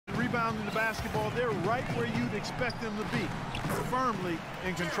rebounding the basketball. They're right where you'd expect them to be, firmly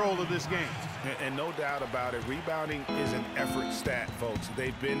in control of this game. And no doubt about it, rebounding is an effort stat, folks.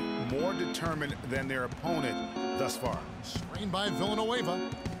 They've been more determined than their opponent thus far. Screened by Villanueva.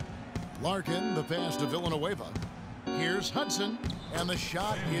 Larkin, the pass to Villanueva. Here's Hudson, and the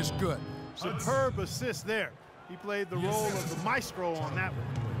shot is good. Superb assist there. He played the role of the maestro on that one.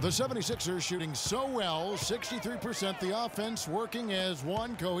 The 76ers shooting so well, 63%, the offense working as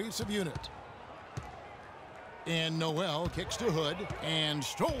one cohesive unit. And Noel kicks to Hood, and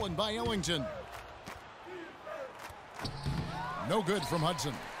stolen by Ellington. No good from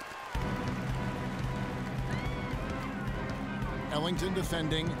Hudson. Ellington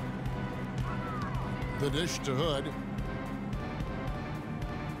defending. The dish to Hood.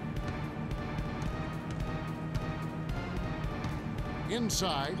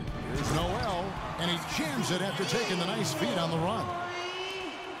 Inside, here's Noel, and he jams it after taking the nice feed on the run.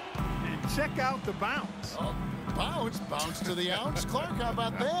 And check out the bounce. Oh, bounce to the ounce. Clark, how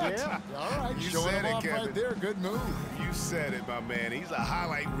about that? Yeah. All right, You showing said him it, off Kevin. right there. Good move. You said it, my man. He's a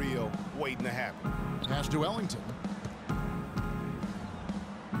highlight reel waiting to happen. Pass to Ellington.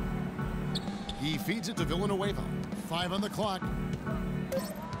 He feeds it to Villanueva. 5 on the clock.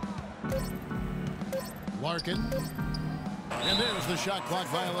 Larkin. And there's the shot clock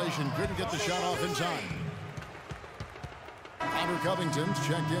violation. Couldn't get the shot off in time. Connor Covington's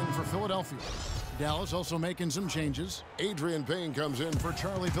checked in for Philadelphia. Dallas also making some changes. Adrian Payne comes in for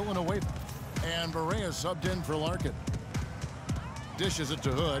Charlie Villanueva. And Barea subbed in for Larkin. Dishes it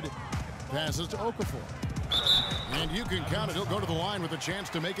to Hood. Passes to Okafor. And you can count it. He'll go to the line with a chance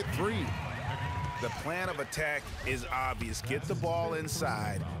to make it 3. The plan of attack is obvious. Get the ball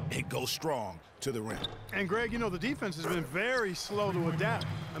inside and go strong to the rim. And Greg, you know, the defense has been very slow to adapt.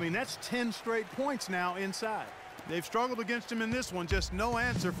 I mean, that's 10 straight points now inside. They've struggled against him in this one. Just no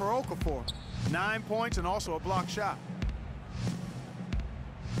answer for Okafor. 9 points and also a block shot.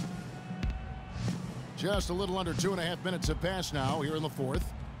 Just a little under 2.5 minutes have passed now here in the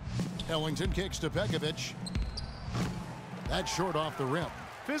fourth. Ellington kicks to Pekovic. That's short off the rim.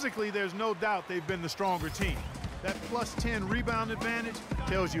 Physically, there's no doubt they've been the stronger team. That plus 10 rebound advantage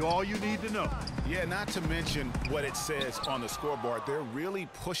tells you all you need to know. Yeah, not to mention what it says on the scoreboard. They're really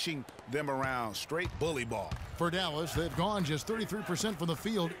pushing them around. Straight bully ball. For Dallas, they've gone just 33% from the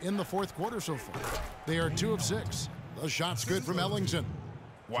field in the fourth quarter so far. They are 2 of 6. The shot's good from Ellington.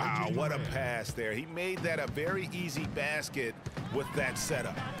 Wow, what a pass there. He made that a very easy basket with that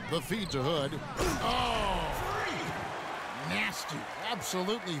setup. The feed to Hood. Oh! Nasty.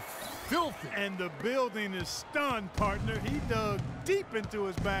 Absolutely filthy. And the building is stunned, partner. He dug deep into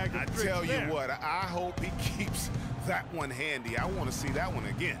his bag of I tricks tell you there. what, I hope he keeps that one handy. I want to see that one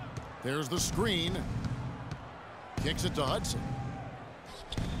again. There's the screen. Kicks it to Hudson.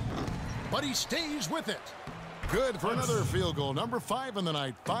 But he stays with it. Good for another field goal. Number 5 in the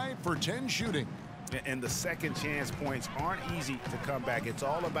night. 5 for 10 shooting. And the second chance points aren't easy to come back. It's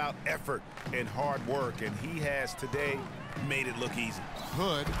all about effort and hard work. And he has today made it look easy.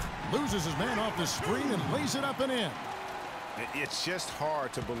 Hood loses his man off the screen and lays it up and in. It's just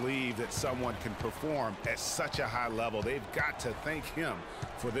hard to believe that someone can perform at such a high level. They've got to thank him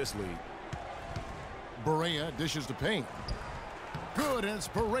for this lead. Barea dishes to Payne. Good, and it's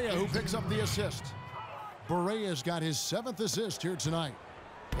Barea who picks up the assist. Barea's got his 7th assist here tonight.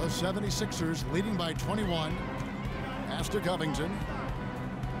 The 76ers leading by 21. Pass to Covington.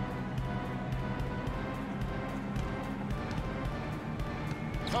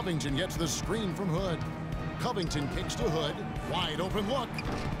 Covington gets the screen from Hood. Covington kicks to Hood. Wide open look.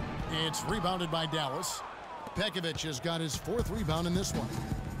 It's rebounded by Dallas. Pekovic has got his 4th rebound in this one.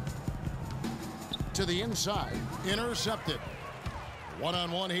 To the inside. Intercepted.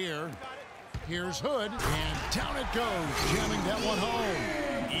 One-on-one here. Here's Hood, and down it goes, jamming that one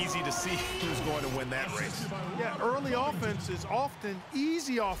home. Easy to see who's going to win that race. Yeah, early offense is often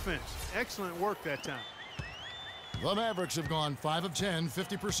easy offense. Excellent work that time. The Mavericks have gone 5 of 10,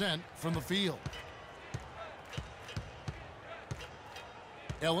 50% from the field.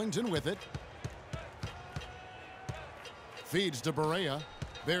 Ellington with it. Feeds to Barea.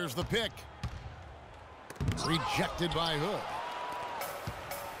 There's the pick. Rejected by Hood.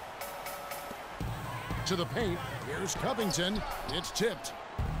 To the paint. Here's Covington. It's tipped.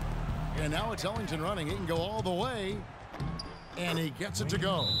 And now it's Ellington running. He can go all the way. And he gets it to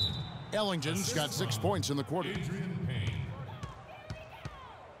go. Ellington's got 6 points in the quarter. Adrian Payne.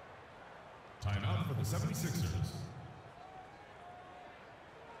 Timeout for the 76ers.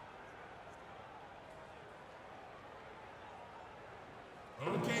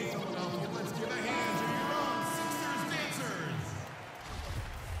 Okay, Philadelphia, let's give a hand to your own Sixers dancers.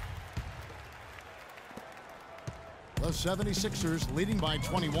 76ers leading by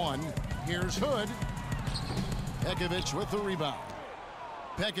 21. Here's Hood. Pekovic with the rebound.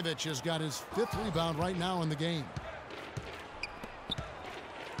 Pekovic has got his 5th rebound right now in the game.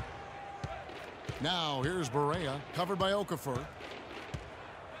 Now here's Barea, covered by Okafor.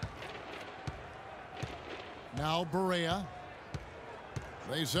 Now Barea.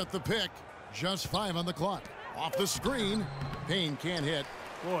 They set the pick. Just 5 on the clock. Off the screen. Payne can't hit.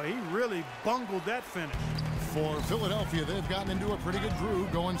 Boy, he really bungled that finish. For Philadelphia, they've gotten into a pretty good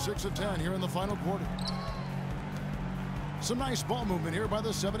groove, going 6 of 10 here in the final quarter. Some nice ball movement here by the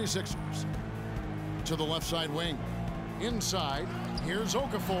 76ers. To the left side wing. Inside, here's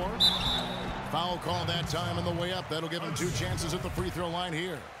Okafor. Foul call that time on the way up. That'll give him 2 chances at the free throw line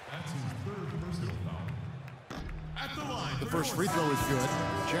here. That's his 3rd personal foul. At the line. The first free throw is good.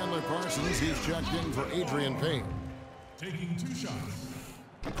 Chandler Parsons, he's checked in for Adrian Payne. Taking 2 shots.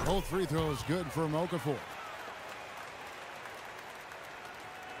 Both free throws good for Okafor.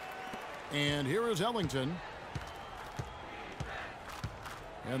 And here is Ellington.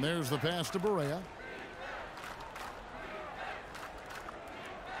 And there's the pass to Barea.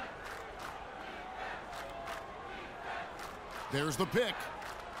 There's the pick.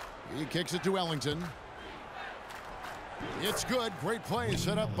 He kicks it to Ellington. It's good. Great play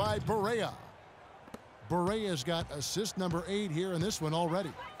set up by Barea. Barea's got assist number 8 here in this one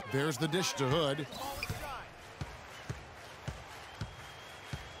already. There's the dish to Hood.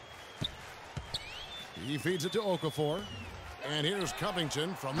 He feeds it to Okafor. And here's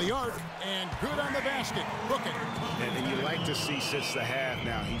Covington from the arc. And good on the basket. Book it. And you like to see since the half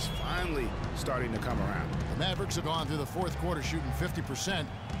now, he's finally starting to come around. The Mavericks have gone through the 4th quarter shooting 50%,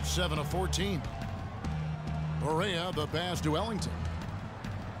 7 of 14. Barea, the pass to Ellington.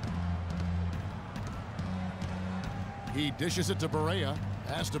 He dishes it to Barea.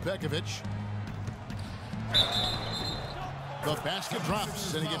 Pass to Pekovic. The basket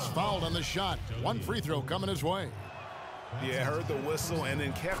drops, and he gets fouled on the shot. 1 free throw coming his way. Yeah, heard the whistle and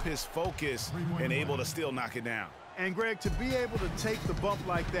then kept his focus and able to still knock it down. And, Greg, to be able to take the bump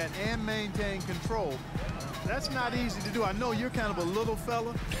like that and maintain control, that's not easy to do. I know you're kind of a little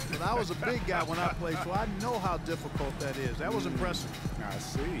fella, but I was a big guy when I played, so I know how difficult that is. That was impressive. I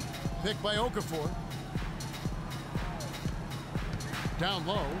see. Picked by Okafor. Down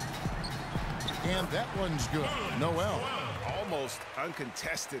low. And that one's good. Noel. Almost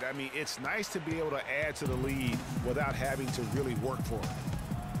uncontested. I mean, it's nice to be able to add to the lead without having to really work for it.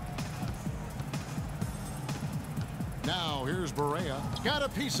 Now here's Barea. Got a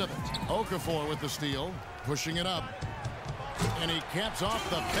piece of it. Okafor with the steal. Pushing it up. And he caps off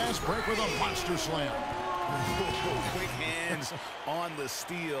the fast break with a monster slam. Quick hands on the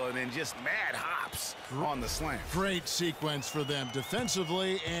steal and then just mad hops on the slam. Great sequence for them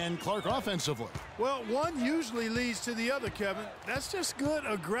defensively and Clark offensively. Well, one usually leads to the other, Kevin. That's just good,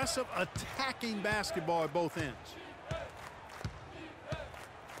 aggressive, attacking basketball at both ends.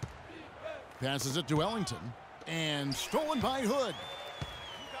 Passes it to Ellington. And stolen by Hood.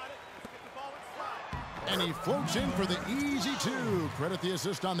 And he floats in for the easy 2. Credit the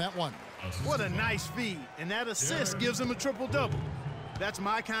assist on that one. What a nice feed. And that assist gives him a triple-double. That's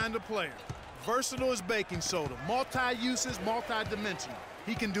my kind of player. Versatile as baking soda. Multi-uses, multi-dimensional.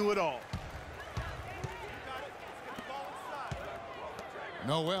 He can do it all.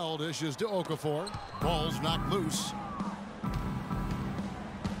 Noel dishes to Okafor. Ball's knocked loose.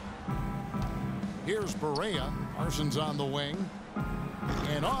 Here's Barea. Parsons on the wing.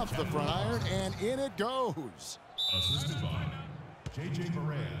 And off the front iron, and in it goes. Assisted by J.J.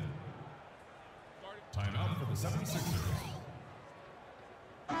 Barea. Timeout for the 76ers.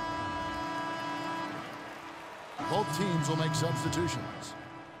 Both teams will make substitutions.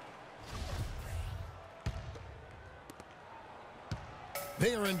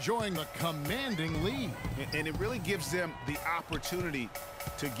 They are enjoying the commanding lead. And it really gives them the opportunity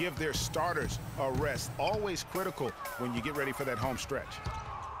to give their starters a rest. Always critical when you get ready for that home stretch.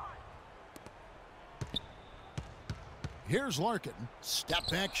 Here's Larkin. Step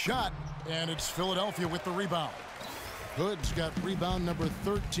back shot. And it's Philadelphia with the rebound. Hood's got rebound number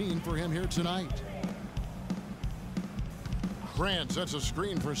 13 for him here tonight. Grant sets a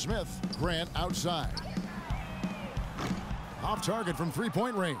screen for Smith. Grant outside. Off target from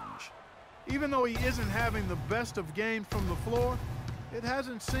 3-point range. Even though he isn't having the best of games from the floor, it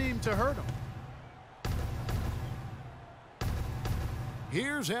hasn't seemed to hurt him.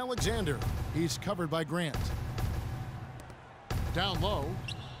 Here's Alexander. He's covered by Grant. Down low.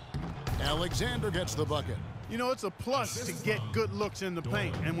 Alexander gets the bucket. You know, it's a plus to get good looks in the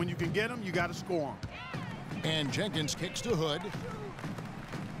paint. And when you can get them, you got to score them. And Jenkins kicks to Hood.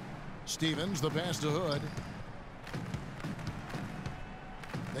 Stevens, the pass to Hood.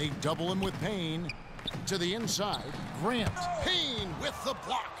 They double him with Payne. To the inside. Grant. Payne with the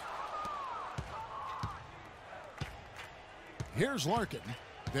block. Here's Larkin.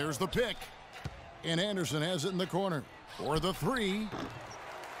 There's the pick. And Anderson has it in the corner. For the three.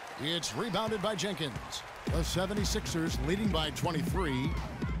 It's rebounded by Jenkins. The 76ers leading by 23. Move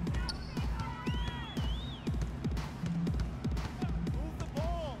the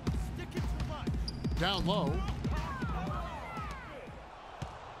ball. Stick it too much. Down low.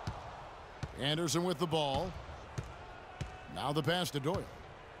 Anderson with the ball. Now the pass to Doyle.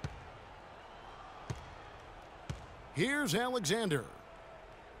 Here's Alexander.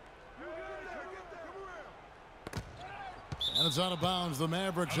 And it's out of bounds. The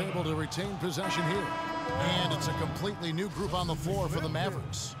Mavericks able to retain possession here. And it's a completely new group on the floor for the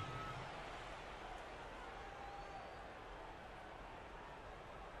Mavericks.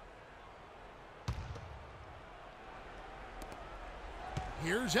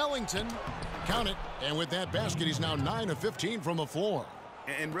 Here's Ellington. Count it. And with that basket, he's now 9 of 15 from the floor.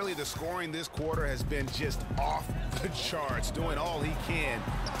 And really, the scoring this quarter has been just off the charts, doing all he can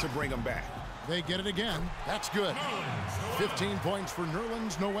to bring them back. They get it again. That's good. 15 points for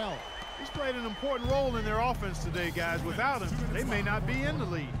Nerlens Noel. He's played an important role in their offense today, guys. Without him, they may not be in the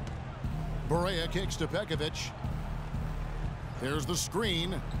lead. Barea kicks to Pekovic. There's the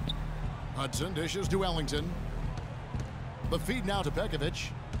screen. Hudson dishes to Ellington. The feed now to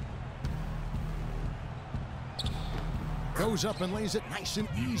Pekovic. Goes up and lays it nice and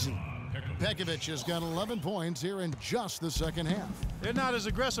easy. Pekovic has got 11 points here in just the second half. They're not as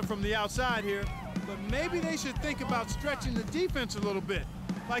aggressive from the outside here, but maybe they should think about stretching the defense a little bit,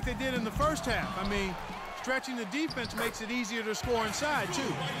 like they did in the first half. I mean, stretching the defense makes it easier to score inside,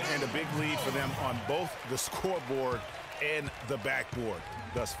 too. And a big lead for them on both the scoreboard and the backboard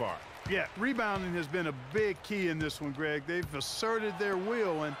thus far. Yeah, rebounding has been a big key in this one, Greg. They've asserted their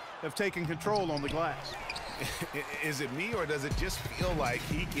will and have taken control on the glass. Is it me, or does it just feel like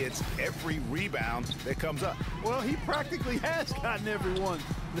he gets every rebound that comes up? Well, he practically has gotten every one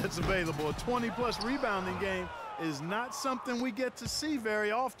that's available. A 20-plus rebounding game is not something we get to see very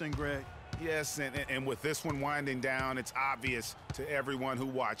often, Greg. Yes, and with this one winding down, it's obvious to everyone who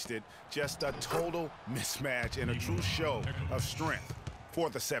watched it, just a total mismatch and a true show of strength for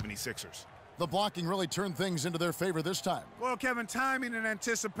the 76ers. The blocking really turned things into their favor this time. Well, Kevin, timing and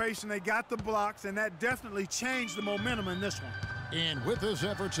anticipation, they got the blocks, and that definitely changed the momentum in this one. And with this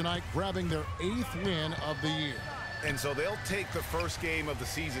effort tonight, grabbing their 8th win of the year. And so they'll take the first game of the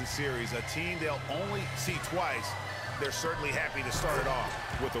season series, a team they'll only see twice. They're certainly happy to start it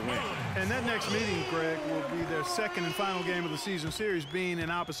off with a win. And that next meeting, Greg, will be their second and final game of the season series, being in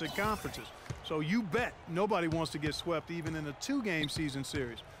opposite conferences. So you bet nobody wants to get swept even in a 2-game season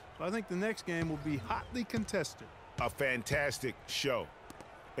series. So I think the next game will be hotly contested. A fantastic show.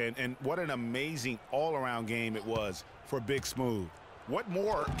 And what an amazing all-around game it was for Big Smooth. What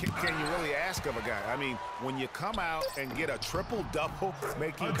more can you really ask of a guy? I mean, when you come out and get a triple-double,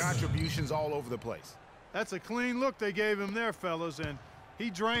 making contributions all over the place. That's a clean look they gave him there, fellas, and he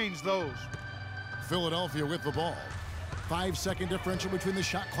drains those. Philadelphia with the ball. 5-second differential between the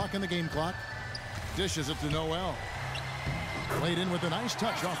shot clock and the game clock. Dishes it to Noel. Played in with a nice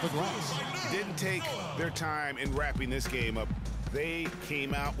touch off the glass. Didn't take their time in wrapping this game up. They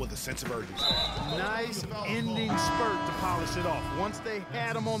came out with a sense of urgency. Nice ending spurt to polish it off. Once they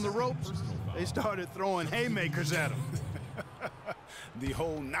had him on the ropes, they started throwing haymakers at him. The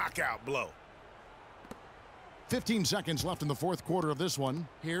whole knockout blow. 15 seconds left in the fourth quarter of this one.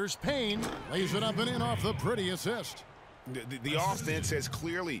 Here's Payne. Lays it up and in off the pretty assist. The offense has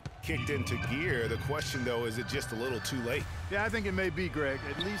clearly kicked into gear. The question, though, is it just a little too late? Yeah, I think it may be, Greg.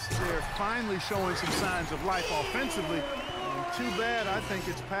 At least they're finally showing some signs of life offensively. And too bad, I think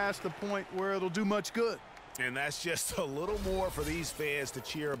it's past the point where it'll do much good. And that's just a little more for these fans to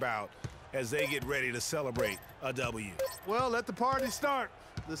cheer about as they get ready to celebrate a W. Well, let the party start.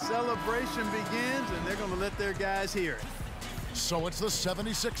 The celebration begins, and they're going to let their guys hear it. So it's the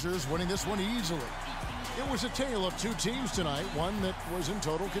 76ers winning this one easily. It was a tale of two teams tonight, one that was in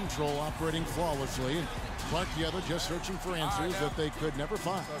total control, operating flawlessly, and Clark the other just searching for answers that they could never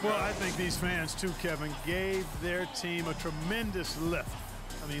find. Well, I think these fans, too, Kevin, gave their team a tremendous lift.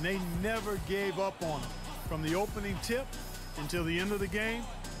 I mean, they never gave up on them. From the opening tip until the end of the game,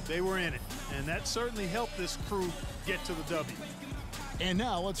 they were in it. And that certainly helped this crew get to the W. And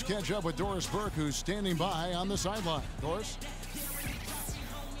now let's catch up with Doris Burke, who's standing by on the sideline. Doris?